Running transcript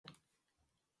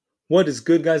What is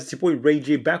good, guys? It's your boy Ray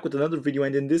J back with another video,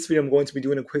 and in this video I'm going to be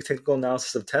doing a quick technical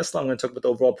analysis of Tesla. I'm going to talk about the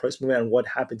overall price movement and what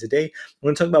happened today. I'm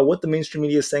going to talk about what the mainstream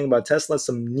media is saying about Tesla,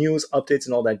 some news, updates,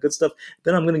 and all that good stuff.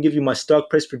 Then I'm going to give you my stock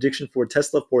price prediction for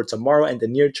Tesla for tomorrow and the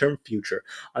near-term future.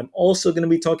 I'm also going to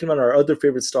be talking about our other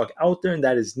favorite stock out there, and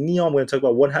that is NIO. I'm going to talk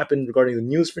about what happened regarding the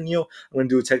news for NIO. I'm going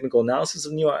to do a technical analysis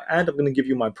of NIO, and I'm going to give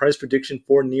you my price prediction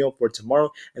for NIO for tomorrow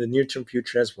and the near-term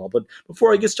future as well. But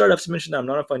before I get started, I have to mention that I'm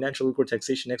not a financial legal or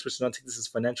taxation expert, so do not take this as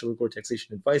financial legal or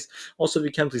taxation advice. Also, if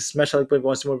you can, please smash that like button if you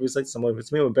want to see more videos like this. Some of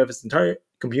it's me, it benefits the entire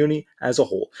community as a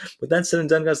whole. With that said and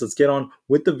done, guys, let's get on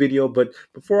with the video. But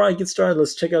before I get started,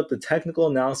 let's check out the technical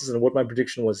analysis and what my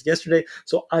prediction was yesterday.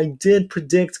 So I did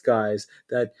predict, guys,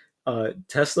 that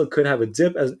Tesla could have a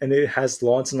dip, and it has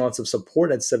lots and lots of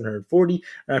support at 740,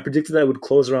 and I predicted that it would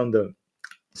close around the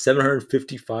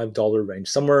 $755 range,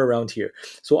 somewhere around here.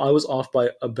 So I was off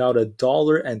by about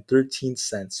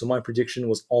 $1.13. So my prediction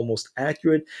was almost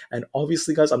accurate. And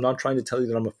obviously, guys, I'm not trying to tell you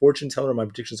that I'm a fortune teller. My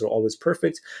predictions are always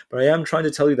perfect, but I am trying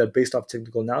to tell you that based off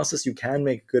technical analysis, you can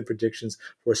make good predictions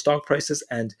for stock prices.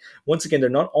 And once again, they're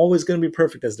not always going to be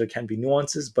perfect, as there can be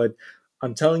nuances, but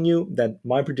I'm telling you that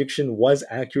my prediction was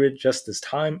accurate just this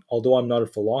time. Although I'm not a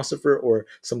philosopher or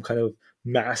some kind of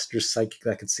master psychic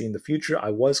that could see in the future, I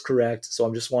was correct. So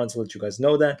I'm just wanting to let you guys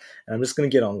know that, and I'm just going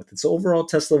to get on with it. So overall,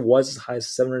 Tesla was as high as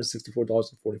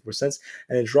 $764.44,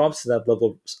 and it drops to that level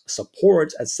of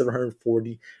support at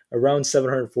 740, around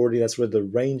 740. That's where the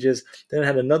range is. Then it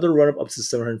had another run up to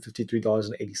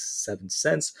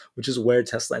 $753.87, which is where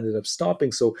Tesla ended up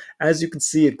stopping. So as you can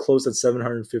see, it closed at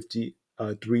 $753,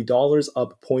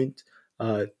 up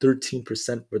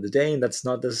 13% for the day, and that's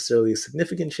not necessarily a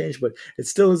significant change, but it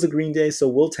still is a green day, so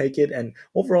we'll take it. And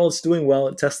overall, it's doing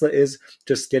well. Tesla is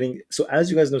just getting, so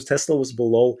as you guys know, Tesla was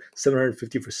below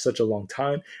 750 for such a long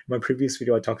time. In my previous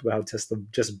video, I talked about how Tesla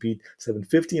just beat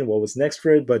 750 and what was next for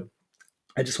it, but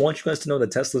I just want you guys to know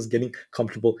that Tesla is getting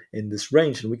comfortable in this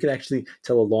range, and we can actually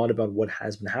tell a lot about what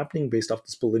has been happening based off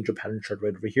this Bollinger Pattern chart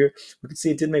right over here. We can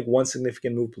see it did make one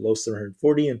significant move below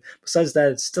 740, and besides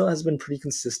that, it still has been pretty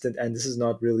consistent, and this is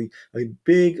not really a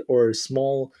big or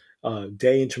small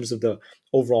day in terms of the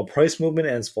overall price movement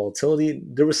and its volatility.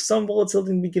 There was some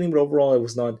volatility in the beginning, but overall, it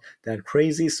was not that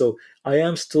crazy. So I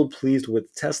am still pleased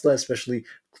with Tesla, especially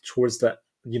towards the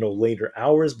later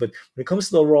hours. But when it comes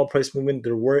to the overall price movement,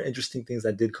 there were interesting things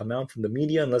that did come out from the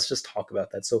media, and let's just talk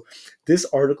about that. So this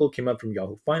article came out from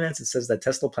Yahoo Finance. It says that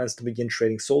Tesla plans to begin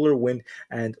trading solar, wind,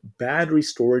 and battery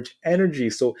storage energy.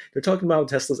 So they're talking about how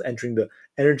Tesla's entering the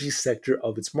energy sector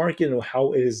of its market and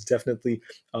how it is definitely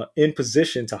in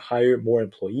position to hire more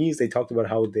employees. They talked about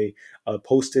how they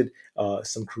posted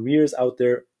some careers out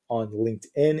there on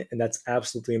LinkedIn, and that's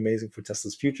absolutely amazing for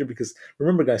Tesla's future, because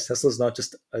remember, guys, Tesla is not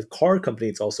just a car company,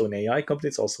 it's also an AI company,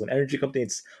 it's also an energy company,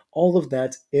 it's all of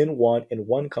that in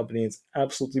one company. It's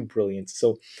absolutely brilliant.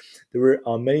 So there were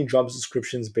many job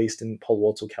descriptions based in Palo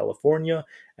Alto, California,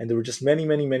 and there were just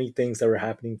many things that were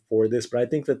happening for this. But I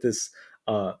think that this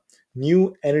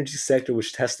new energy sector,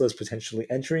 which Tesla is potentially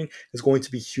entering, is going to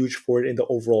be huge for it in the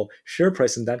overall share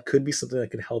price, and that could be something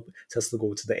that could help Tesla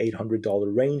go to the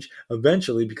 $800 range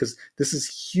eventually, because this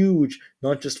is huge,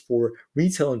 not just for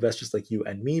retail investors like you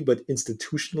and me, but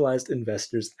institutionalized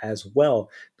investors as well,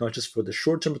 not just for the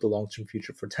short term, but the long term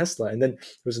future for Tesla. And then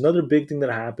there's another big thing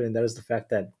that happened, and that is the fact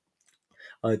that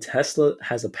Tesla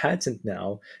has a patent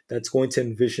now that's going to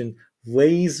envision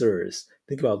lasers.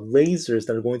 Think about lasers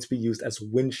that are going to be used as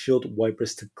windshield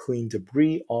wipers to clean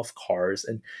debris off cars.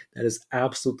 And that is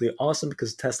absolutely awesome,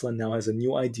 because Tesla now has a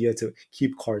new idea to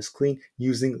keep cars clean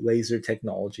using laser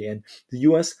technology. And the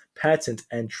US Patent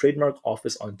and Trademark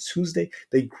Office on Tuesday,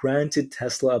 they granted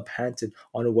Tesla a patent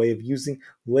on a way of using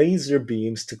laser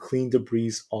beams to clean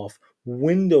debris off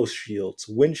windshields,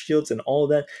 and all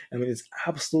of that. I mean, it's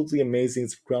absolutely amazing.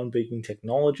 It's groundbreaking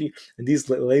technology, and these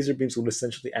laser beams would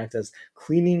essentially act as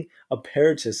cleaning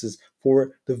apparatuses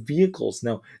for the vehicles.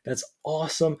 Now, that's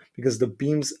awesome, because the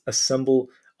beams assemble,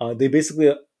 they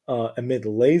basically emit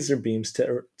laser beams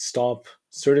to stop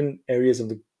certain areas of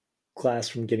the glass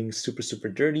from getting super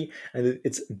dirty, and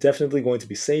it's definitely going to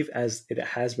be safe, as it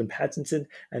has been patented,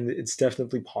 and it's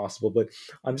definitely possible. But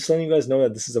I'm just letting you guys know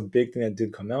that this is a big thing that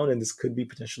did come out, and this could be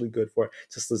potentially good for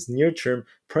Tesla's near-term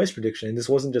price prediction. And this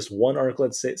wasn't just one article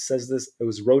that says this. It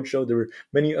was Roadshow. There were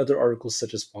many other articles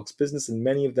such as Fox Business, and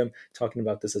many of them talking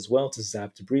about this as well, to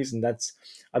zap debris. And that's,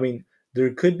 I mean,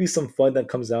 there could be some FUD that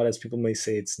comes out, as people may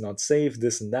say it's not safe,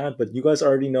 this and that, but you guys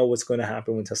already know what's going to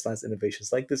happen when Tesla has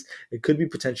innovations like this. It could be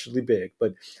potentially big.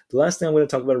 But the last thing I'm going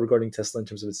to talk about regarding Tesla in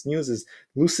terms of its news is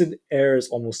Lucid Air is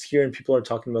almost here, and people are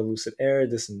talking about Lucid Air,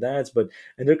 this and that,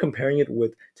 and they're comparing it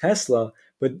with Tesla.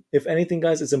 But if anything,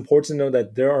 guys, it's important to know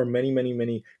that there are many, many,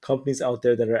 many companies out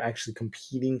there that are actually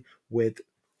competing with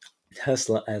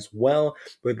Tesla as well.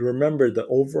 But remember, the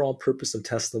overall purpose of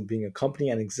Tesla being a company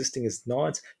and existing is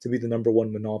not to be the number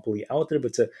one monopoly out there,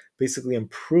 but to basically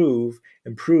improve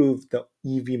the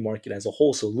EV market as a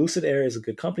whole. So Lucid Air is a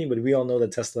good company, but we all know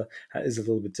that Tesla is a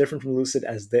little bit different from Lucid,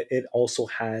 as that it also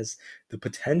has the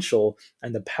potential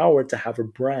and the power to have a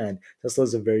brand. Tesla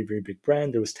is a very, very big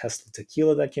brand. There was Tesla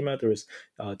Tequila that came out. There was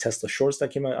Tesla Shorts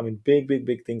that came out. I mean, big, big,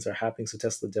 big things are happening. So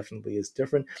Tesla definitely is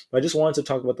different. But I just wanted to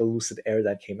talk about the Lucid Air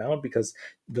that came out, because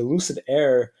the Lucid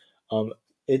Air, um,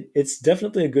 it's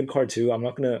definitely a good car too. I'm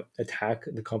not going to attack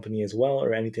the company as well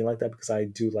or anything like that, because I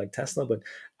do like Tesla. But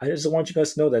I just want you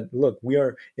guys to know that, look, we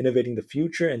are innovating the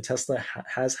future, and Tesla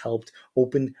has helped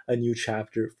open a new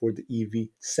chapter for the EV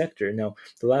sector. Now,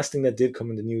 the last thing that did come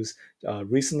in the news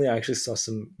recently, I actually saw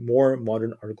some more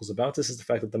modern articles about this, is the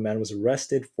fact that the man was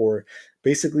arrested for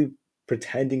basically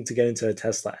pretending to get into a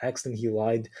Tesla accident. He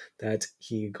lied that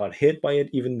he got hit by it,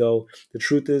 even though the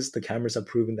truth is the cameras have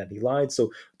proven that he lied.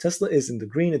 So Tesla is in the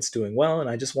green, it's doing well, and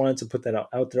I just wanted to put that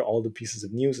out there, all the pieces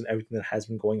of news and everything that has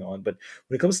been going on. But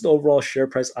when it comes to the overall share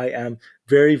price, I am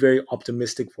very, very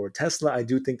optimistic for Tesla. I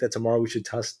do think that tomorrow we should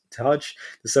touch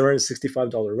the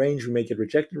 $765 range. We may get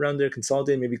rejected around there,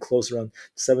 consolidate, maybe close around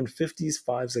 750s,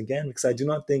 fives again, because I do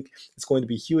not think it's going to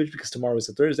be huge, because tomorrow is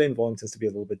a Thursday and volume tends to be a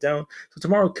little bit down. So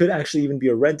tomorrow could actually even be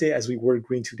a red day, as we were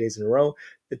green 2 days in a row.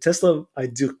 The Tesla, I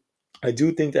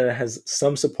do think that it has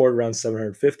some support around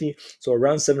 750. So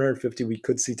around 750, we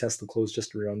could see Tesla close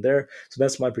just around there. So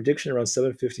that's my prediction, around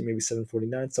 750, maybe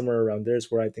 749, somewhere around there is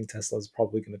where I think Tesla is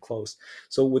probably going to close.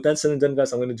 So with that said and done,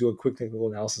 guys, I'm going to do a quick technical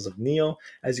analysis of NEO.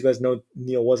 As you guys know,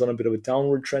 NEO was on a bit of a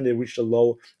downward trend. It reached a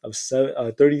low of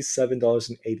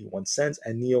 $37.81,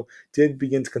 and NEO did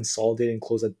begin to consolidate and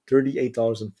close at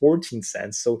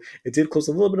 $38.14. So it did close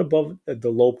a little bit above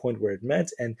the low point where it met,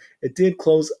 and it did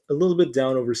close a little bit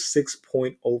down over 6.04%.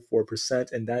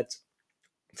 And that,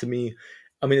 to me,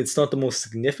 I mean, it's not the most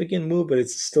significant move, but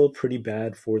it's still pretty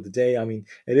bad for the day. I mean,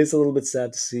 it is a little bit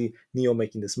sad to see NEO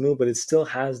making this move, but it still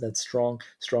has that strong,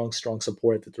 strong, strong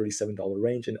support at the $37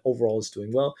 range, and overall is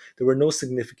doing well. There were no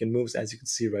significant moves, as you can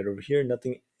see right over here.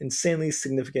 Nothing insanely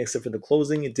significant except for the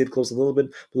closing. It did close a little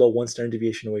bit below one standard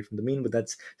deviation away from the mean, but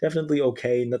that's definitely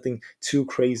okay. Nothing too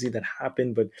crazy that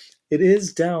happened, but it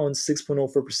is down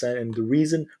 6.04%. And the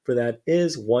reason for that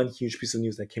is one huge piece of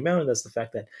news that came out, and that's the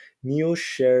fact that NEO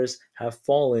shares have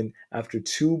fallen after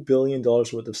 $2 billion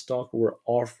worth of stock were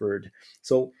offered.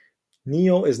 So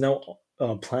NEO is now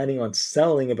planning on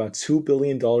selling about $2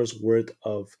 billion worth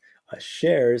of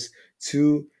shares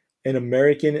to an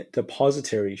American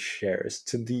depository shares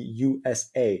to the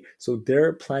USA. So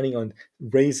they're planning on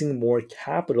raising more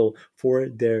capital for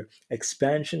their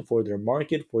expansion, for their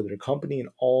market, for their company, and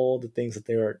all the things that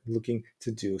they are looking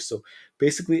to do. So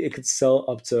basically, it could sell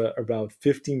up to about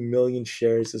 50 million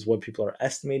shares, is what people are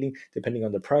estimating, depending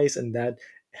on the price, and that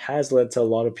has led to a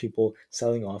lot of people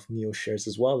selling off NEO shares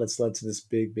as well. That's led to this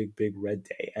big, big, big red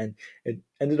day. And it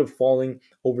ended up falling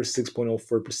over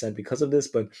 6.04% because of this.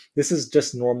 But this is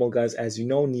just normal, guys. As you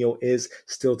know, NEO is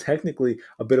still technically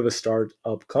a bit of a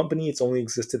startup company. It's only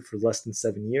existed for less than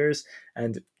 7 years.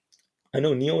 And I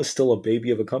know NEO is still a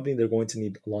baby of a company. They're going to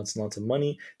need lots and lots of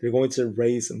money. They're going to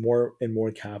raise more and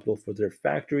more capital for their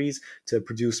factories to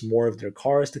produce more of their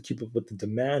cars to keep up with the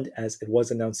demand, as it was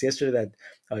announced yesterday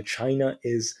that China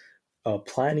is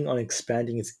planning on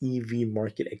expanding its EV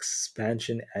market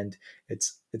expansion, and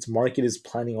its market is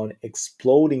planning on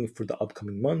exploding for the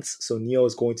upcoming months. So NEO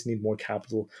is going to need more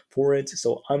capital for it.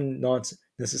 So I'm not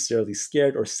necessarily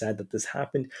scared or sad that this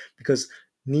happened, because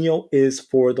NEO is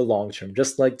for the long term,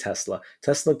 just like Tesla.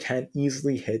 Tesla can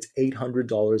easily hit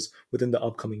 $800 within the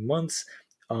upcoming months.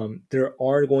 There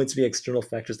are going to be external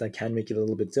factors that can make it a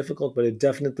little bit difficult, but it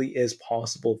definitely is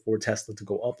possible for Tesla to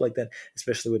go up like that,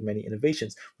 especially with many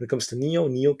innovations. When it comes to NEO,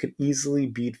 NEO could easily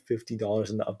beat $50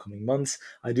 in the upcoming months.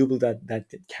 I do believe that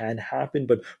can happen,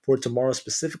 but for tomorrow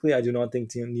specifically, I do not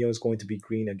think NEO is going to be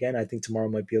green again. I think tomorrow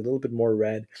might be a little bit more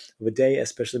red of a day,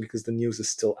 especially because the news is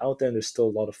still out there and there's still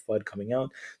a lot of FUD coming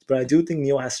out. But I do think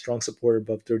NEO has strong support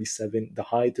above 37, the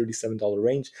high $37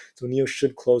 range. So NEO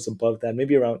should close above that,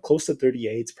 maybe around close to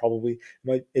 38. It's probably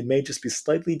it may just be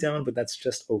slightly down, but that's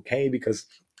just okay, because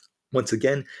Once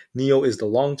again, NEO is the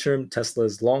long term, Tesla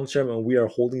is long term, and we are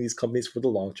holding these companies for the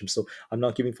long term. So I'm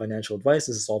not giving financial advice.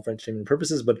 This is all for entertainment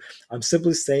purposes, but I'm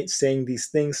simply saying these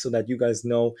things so that you guys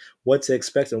know what to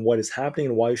expect and what is happening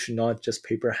and why you should not just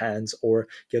paper hands or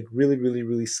get really, really,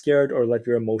 really scared or let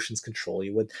your emotions control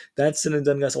you. With that said and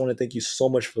done, guys, I want to thank you so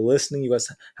much for listening. You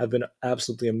guys have been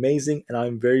absolutely amazing, and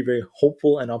I'm very, very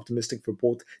hopeful and optimistic for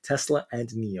both Tesla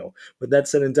and NEO. With that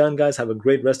said and done, guys, have a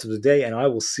great rest of the day, and I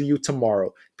will see you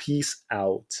tomorrow. Peace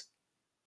out.